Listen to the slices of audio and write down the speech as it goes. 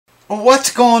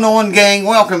What's going on, gang?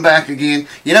 Welcome back again.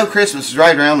 You know, Christmas is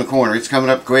right around the corner. It's coming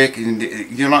up quick, and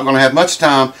you're not going to have much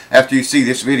time after you see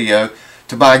this video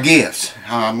to buy gifts.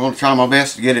 I'm going to try my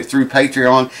best to get it through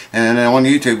Patreon and on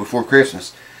YouTube before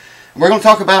Christmas. We're going to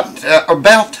talk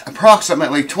about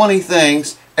approximately 20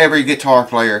 things every guitar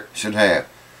player should have.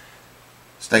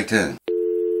 Stay tuned.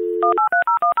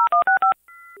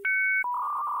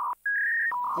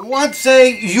 What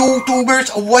say,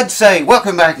 YouTubers? What say?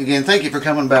 Welcome back again. Thank you for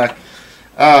coming back.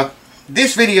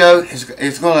 This video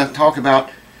is going to talk about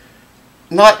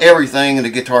not everything that a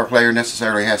guitar player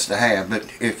necessarily has to have, but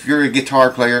if you're a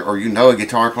guitar player, or you know a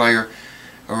guitar player,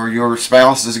 or your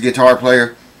spouse is a guitar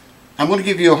player, I'm going to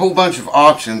give you a whole bunch of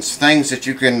options, things that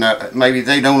you can, maybe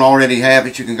they don't already have,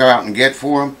 that you can go out and get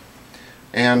for them,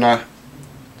 and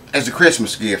as a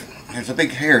Christmas gift. There's a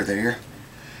big hair there.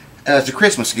 As a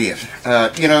Christmas gift.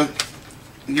 You know,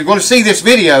 you're going to see this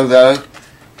video though.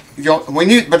 By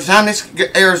the time this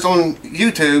airs on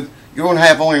YouTube, you're going to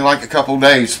have only like a couple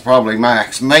days, probably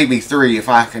max, maybe 3 if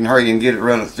I can hurry and get it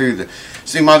running through the.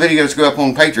 See, my videos go up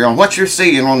on Patreon. What you're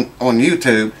seeing on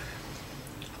YouTube,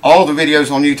 all the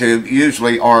videos on YouTube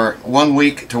usually are 1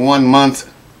 week to 1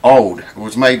 month old. It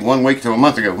was made 1 week to a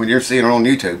month ago when you're seeing it on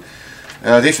YouTube.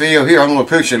 This video here, I'm going to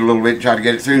push it a little bit and try to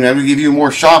get it through. Now, it'll give you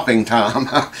more shopping time.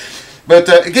 But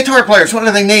guitar players, what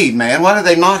do they need, man? What do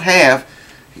they not have?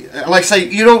 Like I say,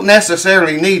 you don't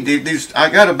necessarily need these.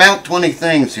 I got about 20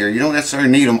 things here. You don't necessarily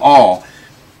need them all.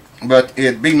 But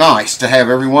it'd be nice to have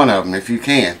every one of them if you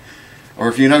can. Or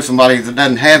if you know somebody that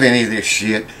doesn't have any of this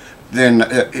shit, then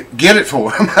get it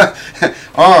for them.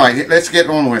 Alright, let's get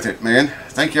on with it, man.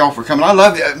 Thank you all for coming. I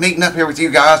love meeting up here with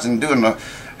you guys and doing the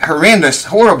horrendous,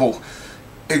 horrible,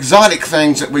 exotic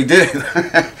things that we do.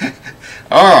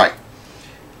 Alright.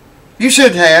 You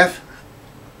should have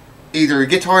either a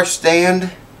guitar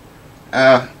stand.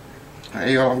 I've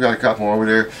got a couple over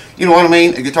there. You know what I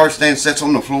mean? A guitar stand sits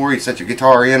on the floor. You set your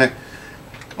guitar in it.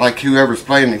 Like whoever's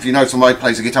playing. If you know somebody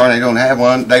plays a guitar and they don't have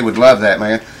one, they would love that,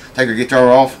 man. Take your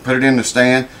guitar off, put it in the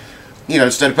stand. You know,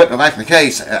 instead of putting it back in the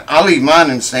case. I leave mine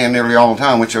in the stand nearly all the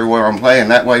time, whichever way I'm playing.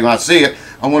 That way when I see it,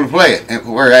 I'm going to play it.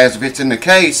 Whereas if it's in the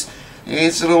case,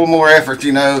 it's a little more effort,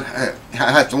 you know. I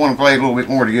have to want to play a little bit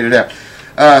more to get it out.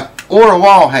 Or a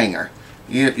wall hanger.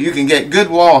 You can get good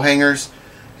wall hangers,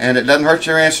 and it doesn't hurt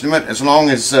your instrument as long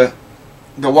as the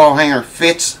wall hanger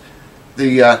fits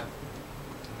the, I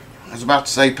was about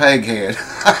to say peg head.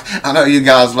 I know you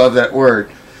guys love that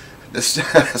word. The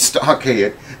stock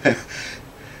head.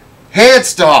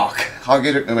 Headstock. I'll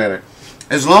get it in a minute.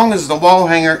 As long as the wall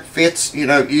hanger fits, you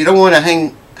know, you don't want to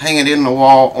hang it in the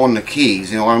wall on the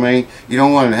keys, you know what I mean? You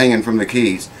don't want it hanging from the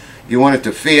keys. You want it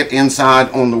to fit inside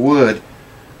on the wood.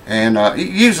 And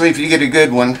usually if you get a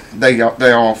good one, they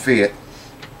all fit.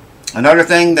 Another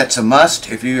thing that's a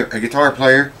must if you're a guitar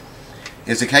player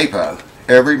is a capo.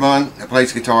 Everyone that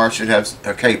plays guitar should have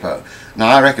a capo. Now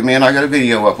I recommend, I got a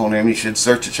video up on them, you should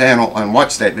search the channel and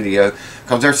watch that video,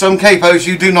 because there's some capos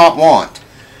you do not want.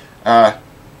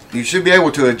 You should be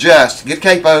able to adjust, get a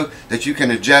capo that you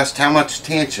can adjust how much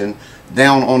tension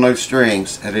down on those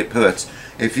strings that it puts.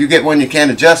 If you get one you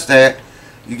can't adjust that,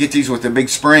 you get these with a big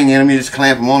spring in them, you just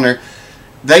clamp them on there.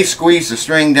 They squeeze the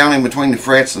string down in between the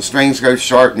frets, the strings go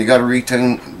sharp, and you got to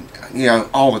retune, you know,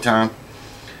 all the time.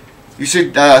 You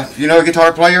should, if you know a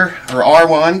guitar player, or are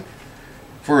one,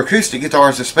 for acoustic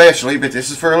guitars especially, but this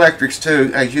is for electrics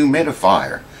too, a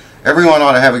humidifier. Everyone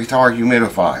ought to have a guitar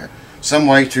humidifier. Some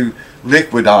way to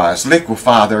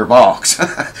liquefy their box,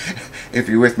 if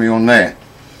you're with me on that.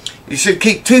 You should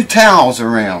keep 2 towels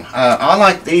around. I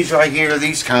like these right here,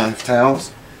 these kind of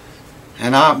towels.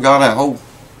 And I've got a whole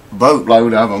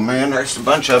boatload of them, man. There's a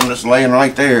bunch of them just laying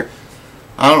right there.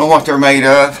 I don't know what they're made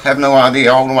of. Have no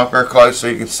idea. I'll hold them up there close so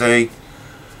you can see.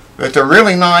 But they're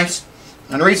really nice.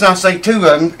 And the reason I say 2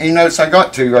 of them, you notice I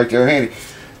got 2 right there handy.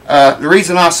 The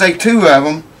reason I say 2 of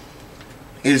them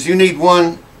is you need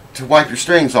one to wipe your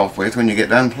strings off with when you get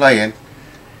done playing.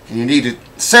 And you need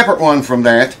a separate one from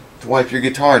that to wipe your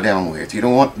guitar down with. You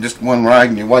don't want just one rag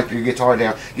and you wipe your guitar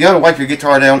down. You got to wipe your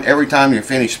guitar down every time you're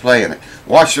finished playing it.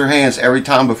 Wash your hands every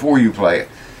time before you play it.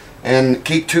 And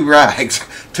keep 2 rags,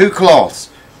 2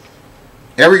 cloths.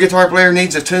 Every guitar player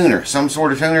needs a tuner, some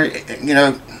sort of tuner. You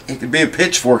know, it could be a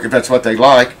pitchfork if that's what they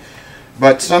like,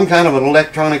 but some kind of an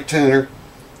electronic tuner.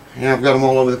 You know, I've got them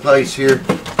all over the place here.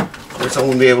 There's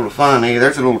someone be able to find any.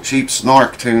 There's a little cheap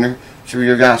Snark tuner. I'm sure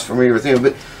you guys are familiar with him,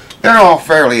 but they're all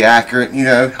fairly accurate. You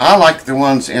know, I like the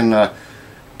ones in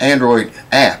Android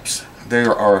apps. They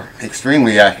are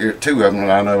extremely accurate. 2 of them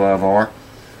that I know of are.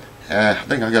 I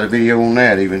think I got a video on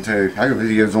that even too. I got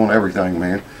videos on everything,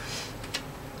 man.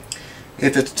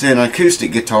 if it's an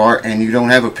acoustic guitar and you don't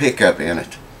have a pickup in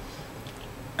it.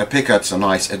 A pickup's a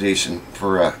nice addition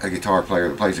for a guitar player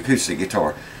that plays acoustic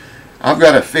guitar. I've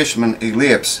got a Fishman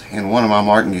Ellipse in one of my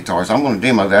Martin guitars. I'm going to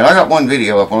demo that. I got one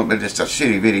video up on it, but it's a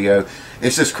shitty video.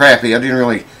 It's just crappy. I didn't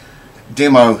really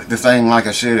demo the thing like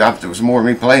I should. It was more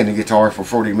me playing the guitar for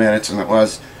 40 minutes than it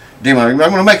was demoing. But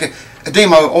I'm going to make a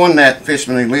demo on that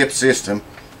Fishman Ellipse system.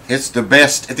 It's the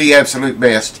best, the absolute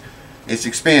best. It's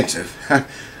expensive,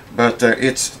 but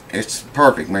it's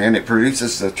perfect, man. It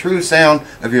produces the true sound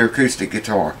of your acoustic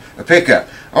guitar. A pickup.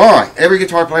 Alright, every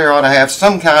guitar player ought to have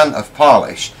some kind of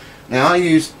polish. Now I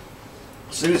use,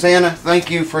 Susanna,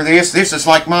 thank you for this. This is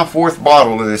like my 4th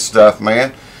bottle of this stuff,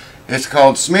 man. It's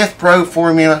called Smith Pro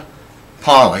Formula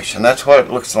Polish, and that's what it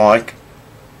looks like.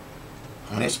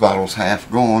 And this bottle's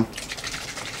half gone.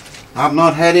 I've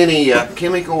not had any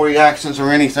chemical reactions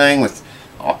or anything with.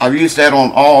 I've used that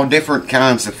on all different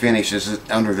kinds of finishes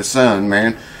under the sun,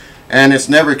 man. And it's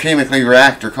never chemically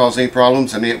react or cause any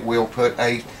problems, and it will put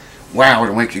a wow,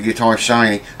 it'll make your guitar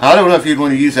shiny. I don't know if you'd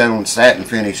want to use that on satin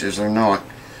finishes or not.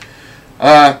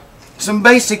 Some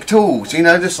basic tools, you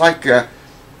know, just like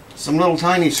some little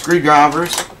tiny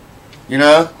screwdrivers, you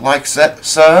know, like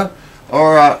so,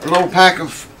 or a little pack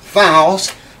of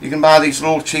files. You can buy these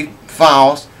little cheap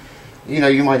files. You know,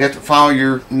 you might have to file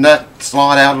your nut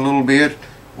slot out a little bit,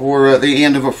 or the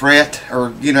end of a fret,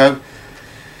 or, you know,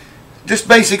 just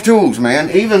basic tools, man.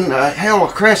 Even hell,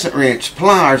 a crescent wrench,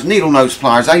 pliers, needle nose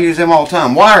pliers. I use them all the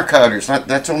time. Wire cutters.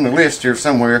 That's on the list here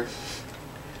somewhere.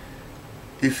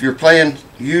 If you're playing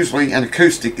usually an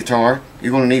acoustic guitar,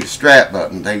 you're going to need a strap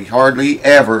button. They hardly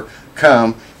ever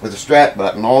come with a strap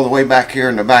button all the way back here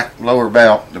in the back lower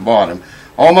belt, the bottom.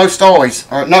 Almost always.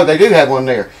 No, they do have one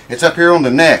there. It's up here on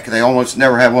the neck. They almost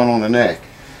never have one on the neck.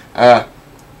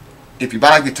 If you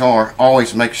buy a guitar,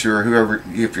 always make sure,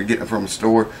 if you're getting it from a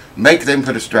store, make them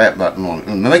put a strap button on it.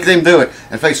 And make them do it.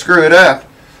 And if they screw it up,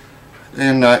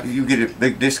 then you get a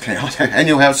big discount, and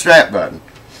you'll have a strap button.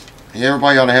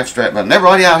 Everybody ought to have a strap button.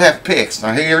 Everybody ought to have picks.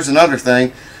 Now here's another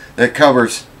thing that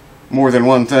covers more than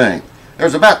one thing.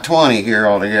 There's about 20 here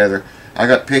altogether. I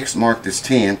got picks marked as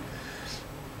 10.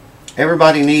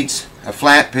 Everybody needs a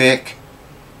flat pick.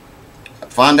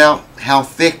 Find out how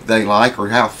thick they like or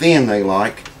how thin they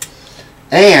like.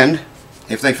 And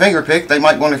if they finger pick, they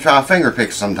might want to try a finger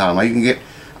pick sometime. You can get,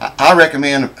 I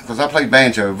recommend, because I played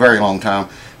banjo a very long time,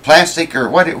 plastic, or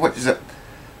what is it,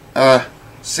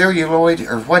 celluloid,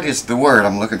 or what is the word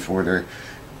I'm looking for there?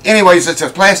 Anyways, it's a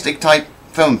plastic type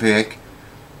thumb pick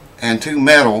and 2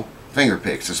 metal finger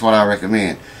picks is what I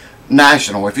recommend.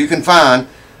 National, if you can find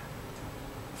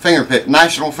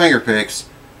national finger picks,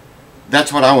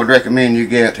 that's what I would recommend you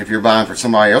get if you're buying for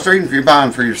somebody else, or even if you're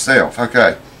buying for yourself.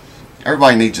 Okay.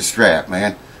 Everybody needs a strap,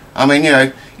 man. I mean, you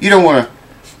know, you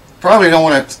probably don't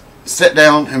want to sit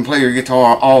down and play your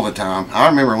guitar all the time. I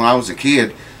remember when I was a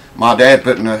kid, my dad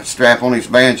putting a strap on his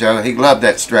banjo. He loved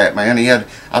that strap, man.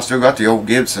 I still got the old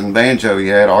Gibson banjo he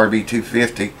had,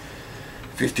 RB250,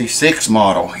 56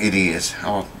 model it is.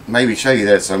 I'll maybe show you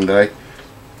that someday.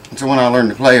 So when I learned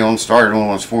to play on, started on when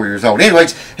I was 4 years old.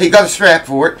 Anyways, he got a strap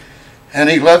for it. And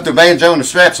he loved the banjo and the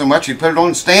strap so much he'd put it on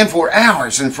and stand for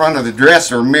hours in front of the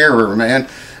dresser mirror, man,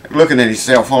 looking at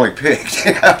himself while he picked.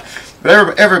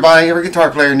 But every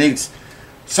guitar player needs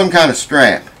some kind of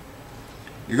strap.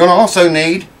 You're going to also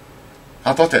need,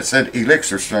 I thought that said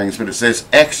elixir strings, but it says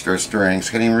extra strings.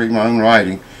 Can't even read my own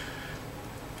writing.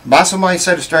 Buy somebody a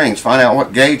set of strings. Find out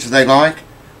what gauge they like.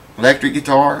 Electric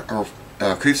guitar or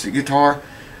acoustic guitar,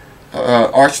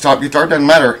 archtop guitar, doesn't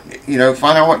matter. You know,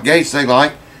 find out what gauge they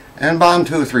like. And buy them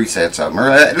 2 or 3 sets of them,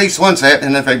 or at least 1 set,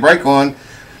 and if they break one,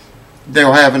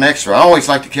 they'll have an extra. I always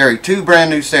like to carry 2 brand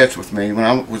new sets with me when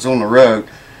I was on the road,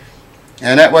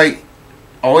 and that way,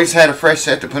 I always had a fresh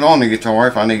set to put on the guitar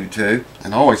if I needed to,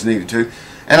 and always needed to,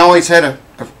 and I always had a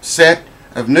set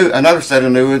of another set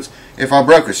of new ones if I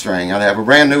broke a string. I'd have a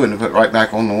brand new one to put right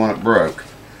back on the one that broke.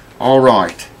 All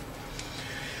right,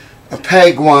 a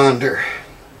peg winder,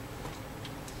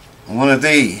 one of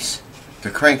these to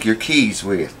crank your keys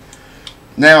with.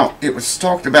 Now, it was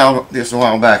talked about this a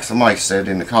while back. Somebody said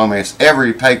in the comments,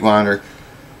 every peg winder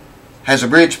has a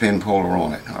bridge pin puller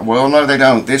on it. Well, no, they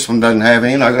don't. This one doesn't have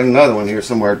any. I got another one here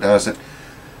somewhere that doesn't.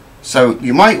 So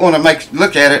you might want to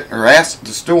look at it or ask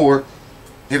the store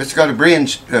if it's got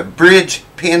a bridge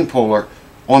pin puller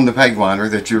on the peg winder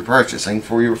that you're purchasing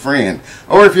for your friend,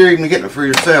 or if you're even getting it for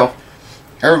yourself.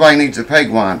 Everybody needs a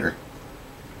peg winder.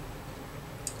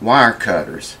 Wire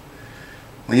cutters.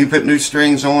 When you put new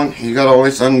strings on, you got all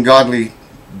this ungodly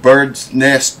bird's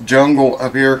nest jungle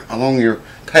up here along your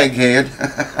peg head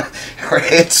or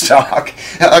headstock.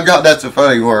 I got, that's a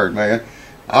funny word, man.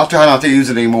 I'll try not to use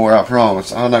it anymore, I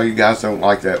promise. I know you guys don't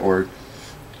like that word.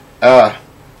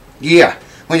 Yeah,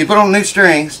 when you put on new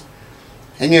strings,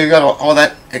 and you got all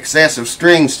that excessive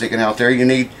string sticking out there, you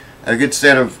need a good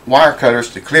set of wire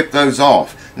cutters to clip those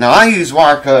off. Now, I use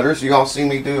wire cutters, you all see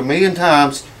me do a million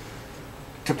times,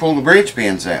 to pull the bridge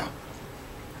pins out.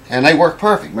 And they work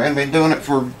perfect, man. I've been doing it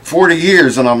for 40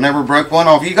 years and I've never broke one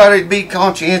off. You got to be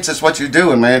conscientious what you're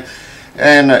doing, man.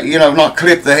 And, you know, not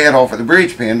clip the head off of the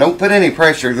bridge pin. Don't put any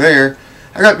pressure there.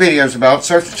 I got videos about it.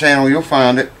 Search the channel, you'll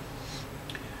find it.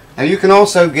 Now, you can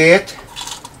also get,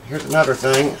 here's another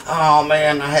thing. Oh,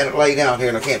 man, I had it laid out here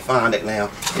and I can't find it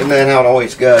now. Isn't that how it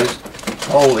always goes?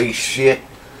 Holy shit.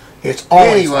 It's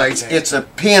always anyways, like it's a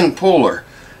pin puller.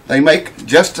 They make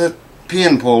just a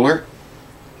pin puller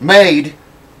made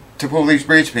to pull these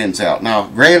bridge pins out. Now,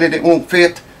 granted, it won't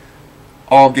fit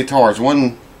all guitars.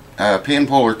 One pin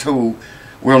puller tool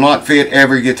will not fit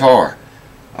every guitar.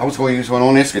 I was going to use one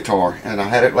on this guitar, and I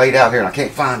had it laid out here, and I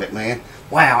can't find it, man.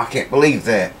 Wow, I can't believe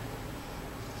that.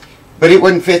 But it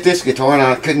wouldn't fit this guitar, and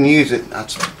I couldn't use it.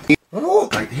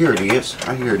 Right, here it is.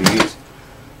 Right here it is.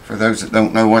 For those that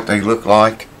don't know what they look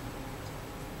like,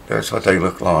 that's what they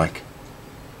look like.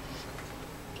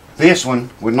 This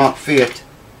one would not fit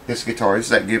this guitar. This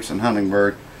is that Gibson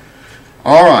Hummingbird.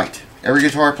 Alright, every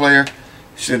guitar player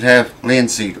should have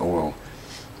linseed oil.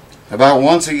 About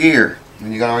once a year,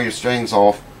 when you got all your strings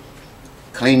off,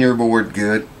 clean your board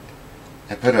good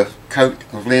and put a coat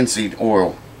of linseed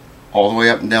oil all the way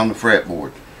up and down the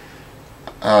fretboard.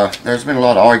 There's been a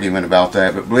lot of argument about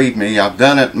that, but believe me, I've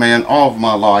done it, man, all of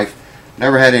my life.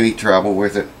 Never had any trouble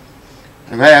with it.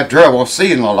 I've had trouble,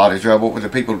 seeing a lot of trouble with the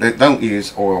people that don't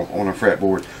use oil on a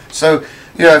fretboard. So,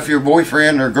 you know, if your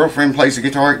boyfriend or girlfriend plays a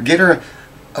guitar, get her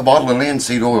a bottle of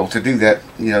linseed oil to do that,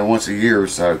 you know, once a year or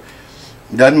so.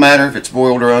 Doesn't matter if it's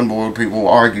boiled or unboiled, people will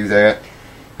argue that.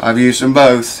 I've used them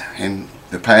both in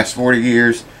the past 40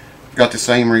 years, got the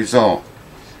same result.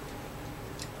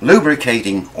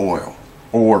 Lubricating oil.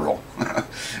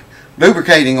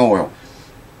 Lubricating oil.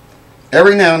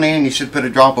 Every now and then you should put a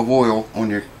drop of oil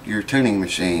on your tuning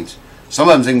machines. Some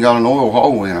of them's even got an oil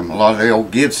hole in them. A lot of the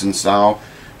old Gibson style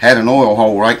had an oil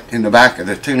hole right in the back of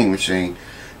the tuning machine.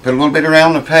 Put a little bit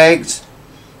around the pegs.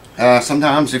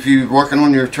 Sometimes if you're working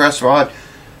on your truss rod,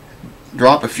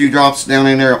 drop a few drops down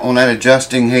in there on that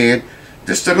adjusting head.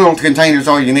 Just a little container's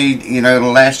all you need. You know,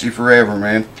 it'll last you forever,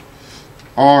 man.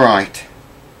 Alright.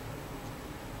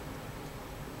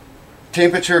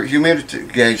 Temperature, humidity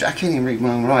gauge. I can't even read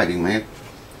my own writing, man.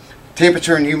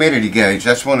 Temperature and humidity gauge.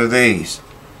 That's one of these.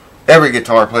 Every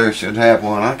guitar player should have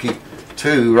one. I keep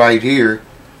two right here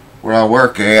where I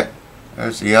work at.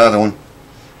 There's the other one.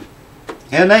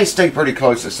 And they stay pretty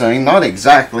close the same. Not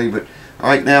exactly, but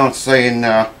right now it's saying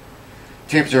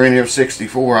temperature in here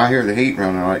 64. I hear the heat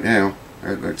running right now.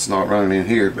 It's not running in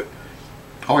here, but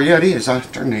oh yeah, it is. I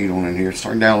turned the heat on in here. It's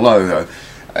turned down low though.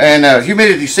 And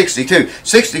humidity 62.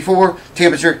 64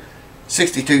 temperature,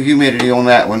 62 humidity on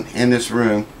that one in this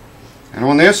room. And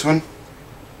on this one,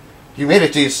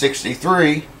 humidity is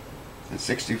 63 and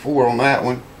 64 on that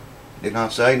one. Didn't I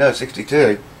say? No,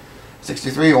 62.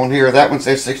 63 on here. That one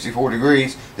says 64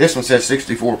 degrees. This one says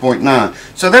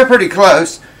 64.9. So they're pretty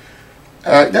close.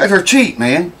 They're cheap,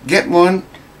 man. Get one,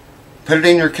 put it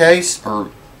in your case,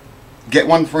 or get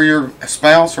one for your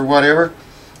spouse or whatever,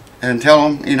 and tell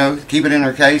them, you know, keep it in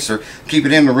their case or keep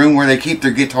it in the room where they keep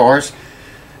their guitars.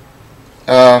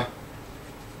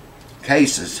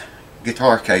 Cases,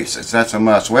 guitar cases, that's a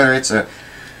must. Whether it's a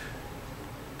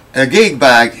gig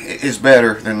bag is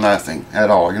better than nothing at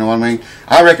all, you know what I mean?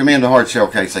 I recommend a hard shell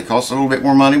case. They cost a little bit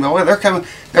more money, but well,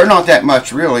 they're not that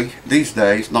much really these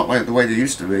days, not like the way they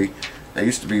used to be. They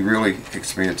used to be really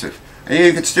expensive. And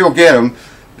you can still get them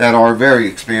that are very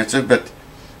expensive, but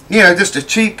you know, just a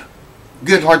cheap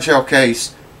good hard shell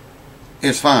case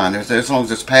is fine as long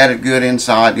as it's padded good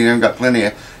inside, you know, got plenty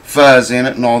of fuzz in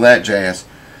it and all that jazz.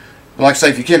 But like I say,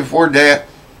 if you can't afford that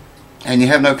and you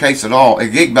have no case at all, a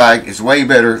gig bag is way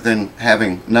better than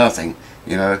having nothing,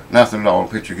 you know, nothing at all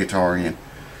to put your guitar in.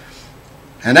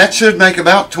 And that should make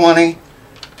about 20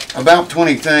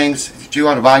 things that you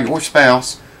ought to buy your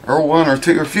spouse, or one or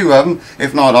two or a few of them,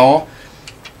 if not all,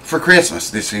 for Christmas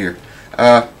this year.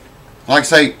 Like I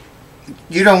say,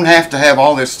 you don't have to have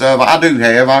all this stuff. I do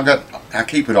have. I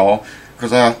keep it all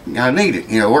because I need it.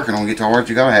 You know, working on guitars,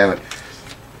 you gotta have it.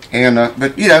 And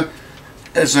but you know,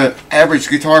 as an average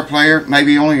guitar player,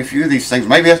 maybe only a few of these things.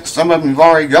 Maybe some of them you've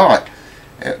already got.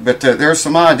 But there's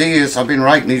some ideas. I've been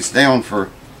writing these down for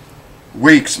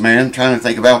weeks, man, trying to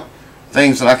think about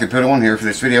things that I could put on here for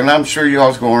this video. And I'm sure you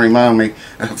all's going to remind me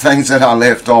of things that I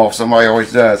left off. Somebody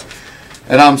always does.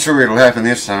 And I'm sure it'll happen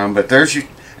this time. But there's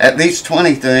at least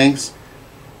 20 things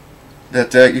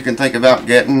that you can think about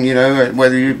getting, you know,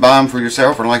 whether you buy them for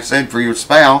yourself or, like I said, for your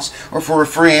spouse or for a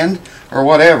friend or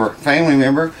whatever, family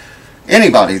member.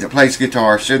 Anybody that plays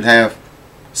guitar should have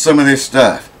some of this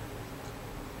stuff,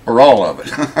 or all of it.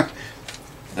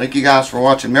 Thank you guys for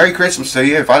watching. Merry Christmas to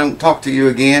you. If I don't talk to you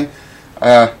again,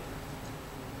 I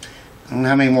don't know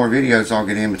how many more videos I'll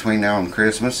get in between now and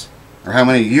Christmas, or how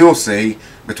many you'll see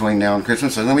between now and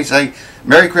Christmas. So let me say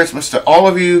Merry Christmas to all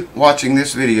of you watching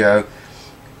this video,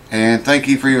 and thank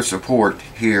you for your support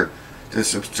here. The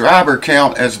subscriber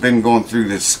count has been going through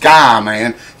the sky,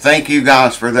 man. Thank you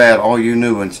guys for that, all you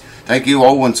new ones. Thank you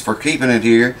old ones for keeping it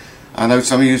here. I know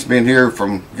some of you's been here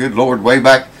from, good Lord, way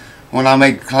back when I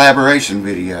made collaboration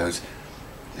videos.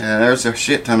 There's a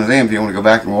shit ton of them if you want to go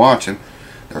back and watch them.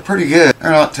 They're pretty good.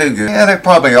 They're not too good. Yeah, they're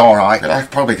probably alright. I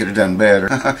probably could have done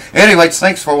better. Anyways,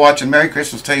 thanks for watching. Merry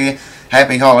Christmas to you.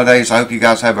 Happy holidays. I hope you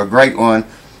guys have a great one.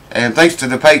 And thanks to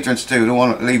the patrons, too. Don't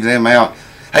want to leave them out.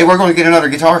 Hey, we're going to get another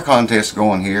guitar contest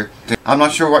going here. I'm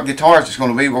not sure what guitars it's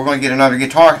going to be. We're going to get another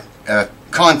guitar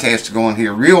contest going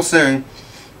here real soon.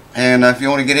 And if you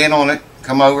want to get in on it,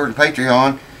 come over to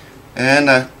Patreon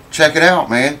and check it out,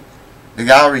 man. The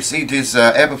guy received his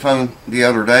Epiphone the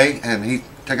other day, and he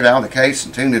took it out of the case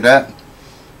and tuned it up.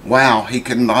 Wow, he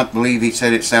could not believe, he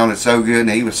said it sounded so good, and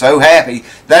he was so happy.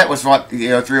 That was what, you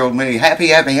know, thrilled me. Happy,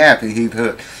 happy, happy, he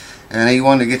put. And he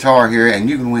won the guitar here, and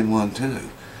you can win one too.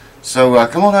 So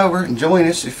come on over and join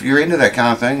us if you're into that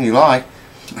kind of thing you like.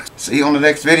 See you on the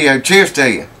next video. Cheers to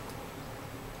you.